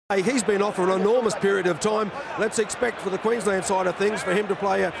He's been off for an enormous period of time. Let's expect for the Queensland side of things for him to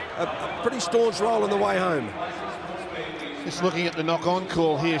play a pretty staunch role on the way home. Just looking at the knock-on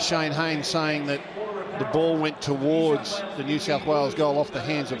call here, Shane Haynes saying that the ball went towards the New South Wales goal off the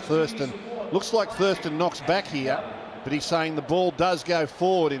hands of Thurston. Looks like Thurston knocks back here, but he's saying the ball does go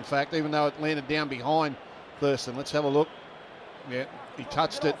forward, in fact, even though it landed down behind Thurston. Let's have a look. Yeah, he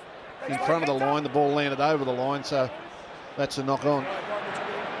touched it in front of the line. The ball landed over the line, so that's a knock-on.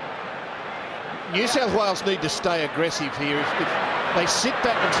 New South Wales need to stay aggressive here. If they sit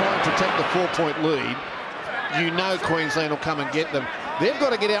back and try and protect the 4-point lead, you know Queensland will come and get them. They've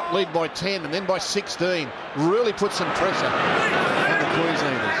got to get out lead by 10 and then by 16. Really put some pressure on the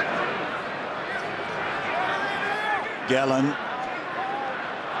Queenslanders. Gallen.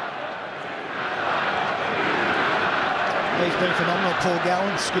 He's been phenomenal, Paul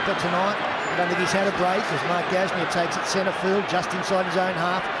Gallen, skipper tonight. I don't think he's had a break as Mark Gasnier takes it centre field, just inside his own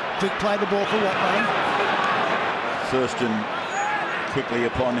half. Quick play the ball for Watmough. Thurston quickly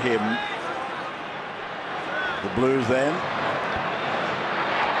upon him. The Blues then.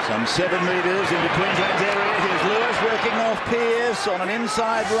 Some 7 metres into Queensland's area. Here's Lewis working off Pearce on an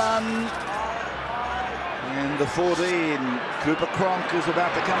inside run. And the 14, Cooper Cronk, is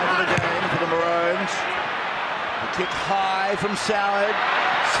about to come into the game for the Maroons. The kick high from Soward.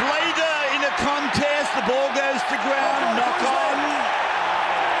 Slater in a contest. The ball goes to ground. Knock on.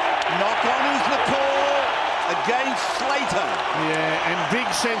 Knock on is the call against Slater. Yeah, and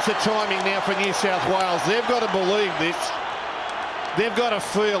big sense of timing now for New South Wales. They've got to believe this. They've got to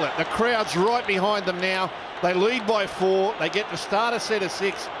feel it. The crowd's right behind them now. They lead by 4. They get to start a set of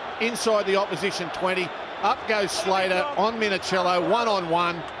 6 inside the opposition 20. Up goes Slater on Minicello,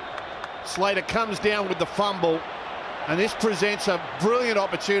 1-on-1. Slater comes down with the fumble, and this presents a brilliant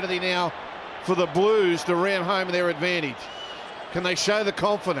opportunity now for the Blues to ram home their advantage. Can they show the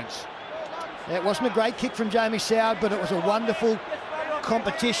confidence? It wasn't a great kick from Jamie Soward, but it was a wonderful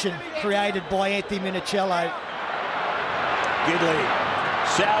competition created by Anthony Minicello. Gidley,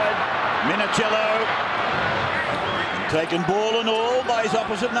 Soward, Minicello, taken ball and all by his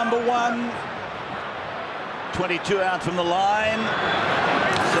opposite number 1. 22 out from the line.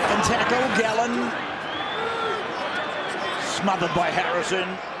 2nd tackle, Gallen. Smothered by Harrison.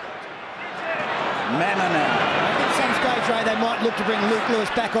 Manor now. At some stage, Ray, they might look to bring Luke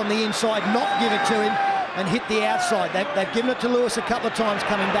Lewis back on the inside, not give it to him, and hit the outside. They've given it to Lewis a couple of times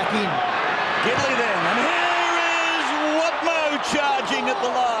coming back in. Gidley then, and here is Watmough charging at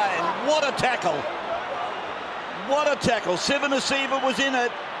the line. What a tackle. What a tackle. Sivanasiva was in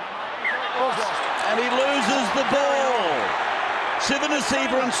it, and he loses the ball.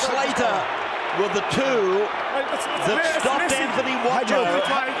 Sivanasiva and Slater were the 2 that stopped Anthony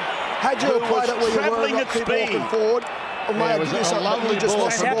Watmough. Had you played it where you were not keep walking forward, or may It was a lovely ball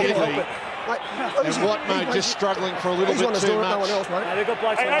from Gidley. And Watmough just struggling for a little bit too much. No one else, mate. They've got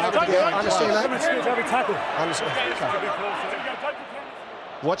blokes I understand that. every tackle. I understand.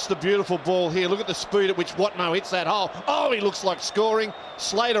 Watch the beautiful ball here. Look at the speed at which Watmough hits that hole. Oh, he looks like scoring.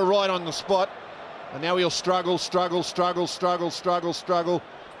 Slater right on the spot. And now he'll struggle,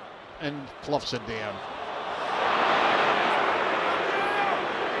 and plops it down.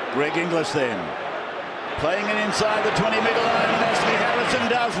 Greg Inglis then, playing it inside the 20-metre line, and Ashley Harrison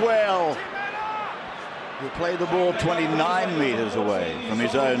does well. He played the ball 29 metres away from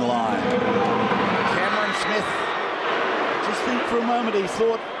his own line. Cameron Smith, just think for a moment, he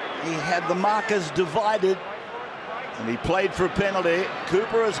thought he had the markers divided, and he played for a penalty.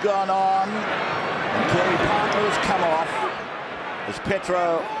 Cooper has gone on, and Corey Parker has come off as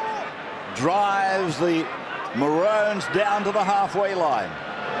Petro drives the Maroons down to the halfway line.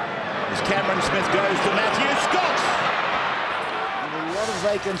 As Cameron Smith goes to Matthew Scott. And a lot of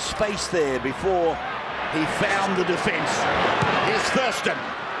vacant space there before he found the defence. Here's Thurston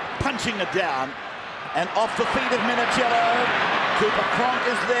punching it down, and off the feet of Minicello. Cooper Cronk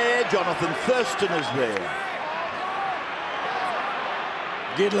is there, Jonathan Thurston is there.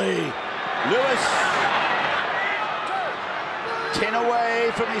 Gidley, Lewis, 10 away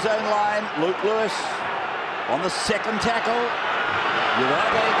from his own line. Luke Lewis on the 2nd tackle.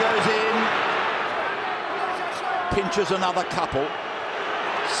 Urabe goes in, pinches another couple.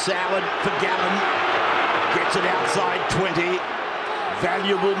 Soward for Gallen, gets it outside 20.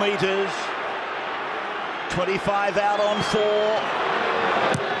 Valuable metres. 25 out on 4.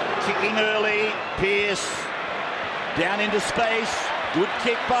 Kicking early, Pearce down into space. Good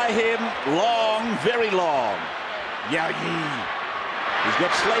kick by him, long, very long. Yagi, he's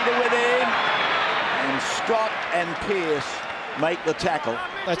got Slater with him, and Scott and Pearce make the tackle.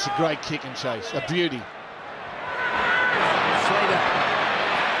 That's a great kick and chase, a beauty. Slater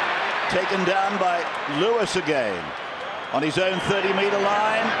taken down by Lewis again. On his own 30-metre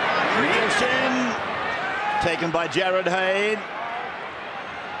line, Nielsen, taken by Jared Hayne.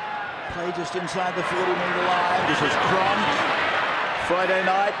 Play just inside the 40-metre line. This is Cronk. Friday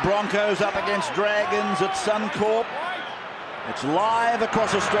night, Broncos up against Dragons at Suncorp. It's live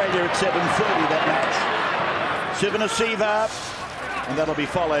across Australia at 7:30, that match. Sivanasiva, and that'll be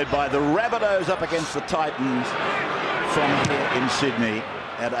followed by the Rabbitohs up against the Titans from here in Sydney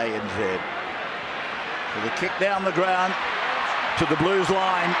at ANZ. So the kick down the ground to the Blues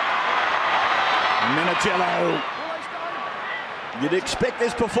line. Minichiello. You'd expect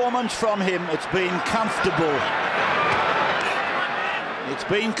this performance from him. It's been comfortable. It's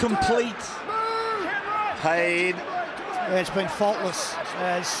been complete. Hayne. Yeah, it's been faultless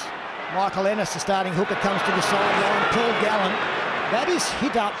as Michael Ennis, the starting hooker, comes to the sideline. Paul Gallen. That is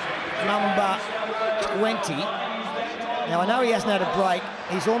hit up number 20. Now, I know he hasn't had a break.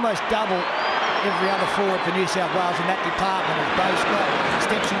 He's almost double every other forward for New South Wales in that department as Bo Scott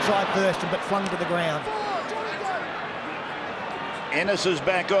steps inside Thurston but flung to the ground. Ennis is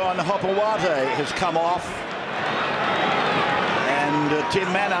back on. Hopewate has come off. And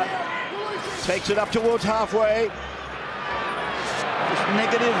Tim Manor takes it up towards halfway. This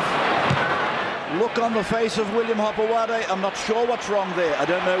negative look on the face of William Hopewate. I'm not sure what's wrong there. I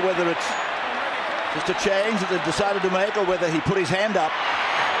don't know whether it's just a change that they've decided to make or whether he put his hand up.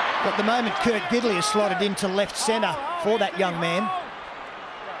 At the moment, Kurt Gidley is slotted into left centre for that young man.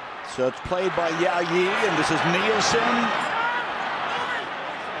 So it's played by Yao Yi, and this is Nielsen.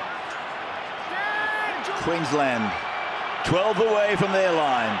 Queensland, 12 away from their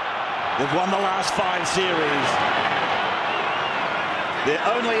line. They've won the last 5 series. They're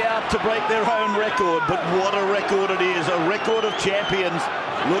only out to break their own record, but what a record it is. A record of champions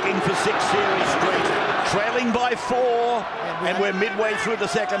looking for 6 series straight. Trailing by 4, and we're midway through the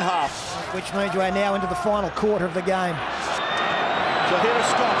second half. Which means we're now into the final quarter of the game. So here is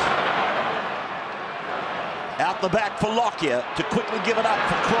Scott. Out the back for Lockyer to quickly give it up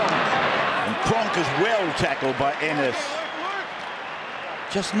for Cronk. And Cronk is well tackled by Ennis.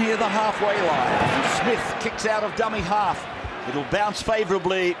 Just near the halfway line. And Smith kicks out of dummy half. It'll bounce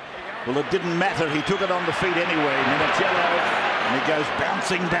favourably. Well, it didn't matter. He took it on the feet anyway. Minichiello, and he goes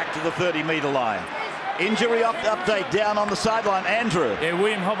bouncing back to the 30-metre line. Injury update down on the sideline. Andrew. Yeah,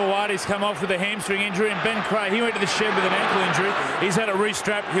 William Hopowate's come off with a hamstring injury, and Ben Creagh, he went to the shed with an ankle injury. He's had a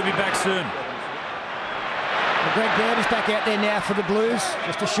restrap. He'll be back soon. Well, Greg Bird is back out there now for the Blues.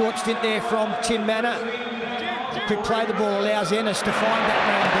 Just a short stint there from Tim Manor. A quick play, the ball allows Ennis to find that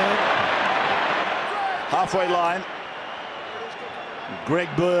man Bird. Halfway line. Greg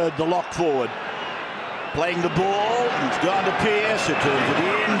Bird, the lock forward. Playing the ball. It's gone to Pearce. It turns it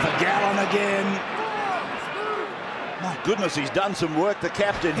in for Gallen again. My goodness, he's done some work, the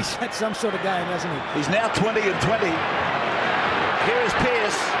captain. He's had some sort of game, hasn't he? He's now 20 and 20. Here is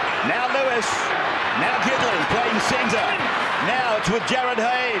Pearce. Now Lewis. Now Gidley playing centre. Now it's with Jared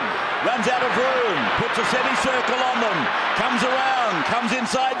Hayne. Runs out of room. Puts a semicircle on them. Comes around. Comes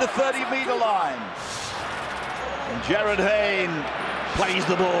inside the 30-metre line. And Jared Hayne plays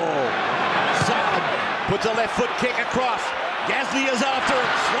the ball. Saab puts a left foot kick across. Gasnier is after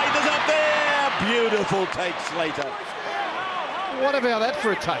it. Slater's up there. Beautiful take, Slater. What about that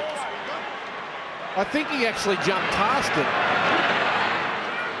for a take? I think he actually jumped past it.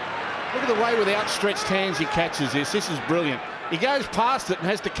 Look at the way with outstretched hands he catches this. This is brilliant. He goes past it and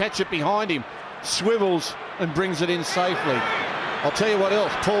has to catch it behind him. Swivels and brings it in safely. I'll tell you what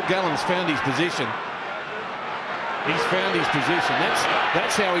else. Paul Gallen's found his position. He's found his position.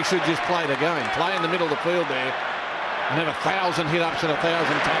 That's how he should just play the game. Play in the middle of the field there and have 1,000 hit-ups and 1,000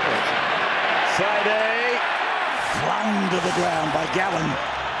 tackles. Friday flung to the ground by Gallen.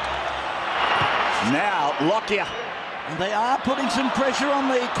 Now Lockyer. And they are putting some pressure on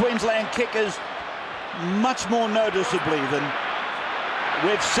the Queensland kickers much more noticeably than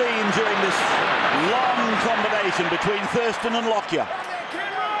we've seen during this long combination between Thurston and Lockyer.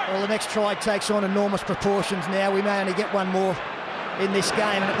 Well, the next try takes on enormous proportions now. We may only get one more in this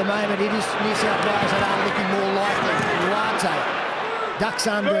game, and at the moment it is New South Wales that are looking more likely. Duarte ducks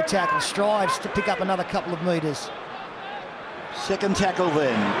under a tackle, strives to pick up another couple of metres. Second tackle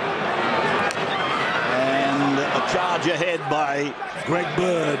then. And a charge ahead by Greg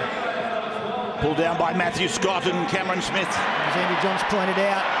Bird. Pulled down by Matthew Scott and Cameron Smith. As Andy Johns pointed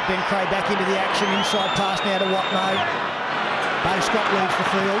out, Ben Creagh back into the action, inside pass now to Watmoe. Bo Scott leads the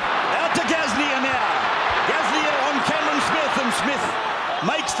field. Out to Gasnier now. Gasnier on Cameron Smith, and Smith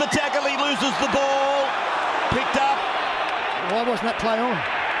makes the tackle. He loses the ball. Picked up. Why wasn't that play on?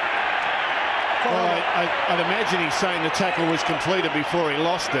 Well, I'd imagine he's saying the tackle was completed before he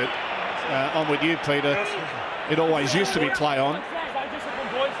lost it. I'm with you, Peter. It always used to be play on.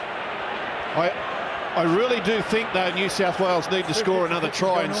 I really do think, though, New South Wales need to score another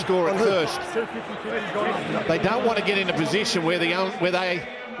try and score it first. They don't want to get in a position where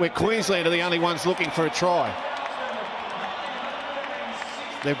Queensland are the only ones looking for a try.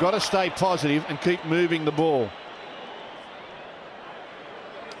 They've got to stay positive and keep moving the ball.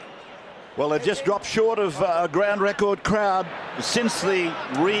 Well, they've just dropped short of a ground record crowd since the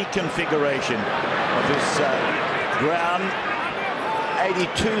reconfiguration of this ground.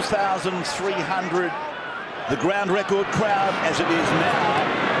 82,300, the ground record crowd as it is now,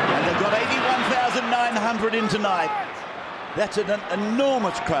 and they've got 81,900 in tonight. That's an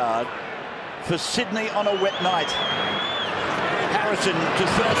enormous crowd for Sydney on a wet night. Harrison to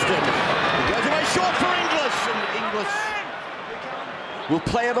Thurston. He goes away short for Inglis, and Inglis will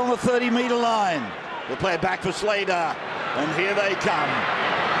play it on the 30-metre line. They'll play it back for Slater, and here they come.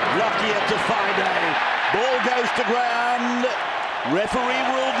 Lockyer to Friday. Ball goes to ground. Referee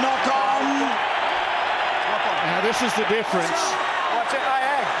ruled knock on. Now this is the difference.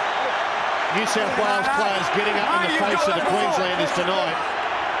 New South Wales players getting up in the face of the Queenslanders tonight.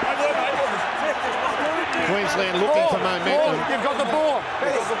 Queensland looking for momentum. You've got the ball.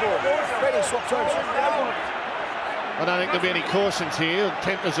 Ready, swap terms. I don't think there'll be any cautions here. The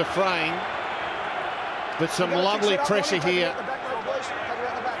tempers are fraying. But some lovely pressure here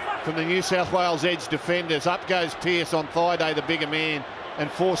from the New South Wales edge defenders. Up goes Pearce on Friday, the bigger man, and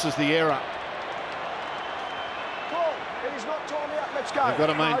forces the error. They've got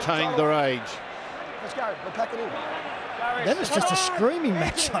to maintain their age. Let's go. We'll pack it in. Then it's just a screaming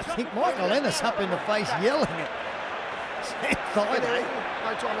match, I think. Michael Ennis up in the face yelling at Friday.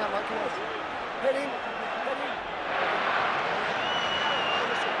 No time out, mate. Come on. Head in.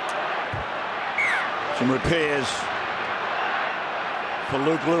 Some repairs for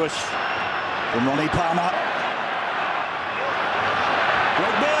Luke Lewis from Ronnie Palmer.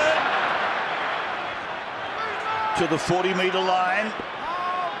 Greg Bird to the 40-metre line.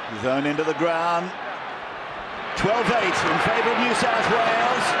 Zone into the ground. 12-8 in favour of New South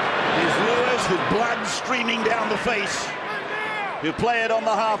Wales. Is Lewis with blood streaming down the face. He'll play it on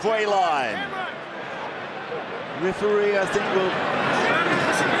the halfway line. Referee, I think, will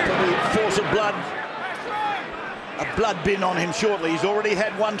probably force a blood bin on him shortly. He's already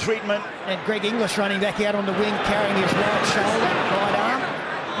had one treatment. And Greg Inglis running back out on the wing, carrying his right shoulder, right arm.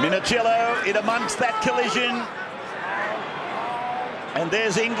 Minicello in amongst that collision. And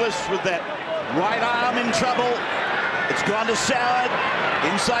there's Inglis with that right arm in trouble. It's gone to Soward.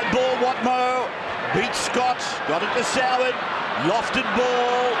 Inside ball, Watmough beats Scott. Got it to Soward. Lofted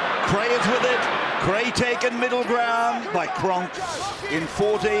ball. Cray is with it. Cray taken middle ground by Cronk in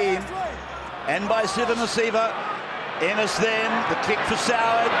 14. And by Sivanasiva. Ennis then, the kick for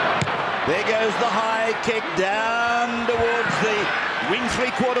Soward. There goes the high kick down towards the wing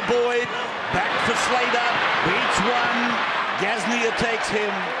three-quarter Boyd. Back for Slater. Beats one. Gasnier takes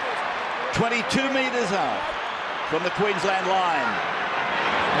him 22 metres out from the Queensland line.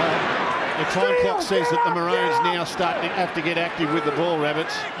 The time clock says that the Maroons now have to get active with the ball,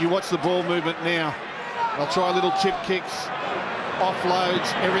 Rabbits. You watch the ball movement now. They'll try little chip kicks,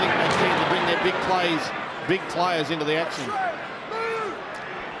 offloads, everything they can to bring their big players into the action.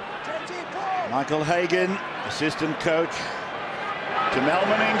 Michael Hagan, assistant coach to Mal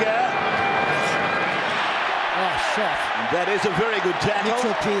Meninga. Oh, shot. And that is a very good tackle.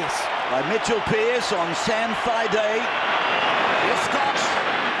 Mitchell Pearce. By Mitchell Pearce on Sam Friday. Here's Scott.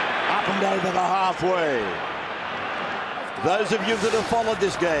 Up and over the halfway. Those of you that have followed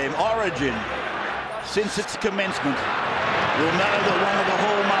this game, Origin, since its commencement, will know that one of the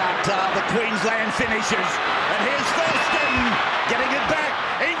hallmarks are the Queensland finishes. And here's Thurston getting it back.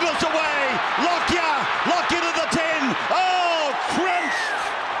 Inglis away. Lockyer to the 10. Oh, crunched.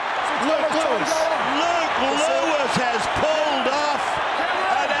 Luke Lewis.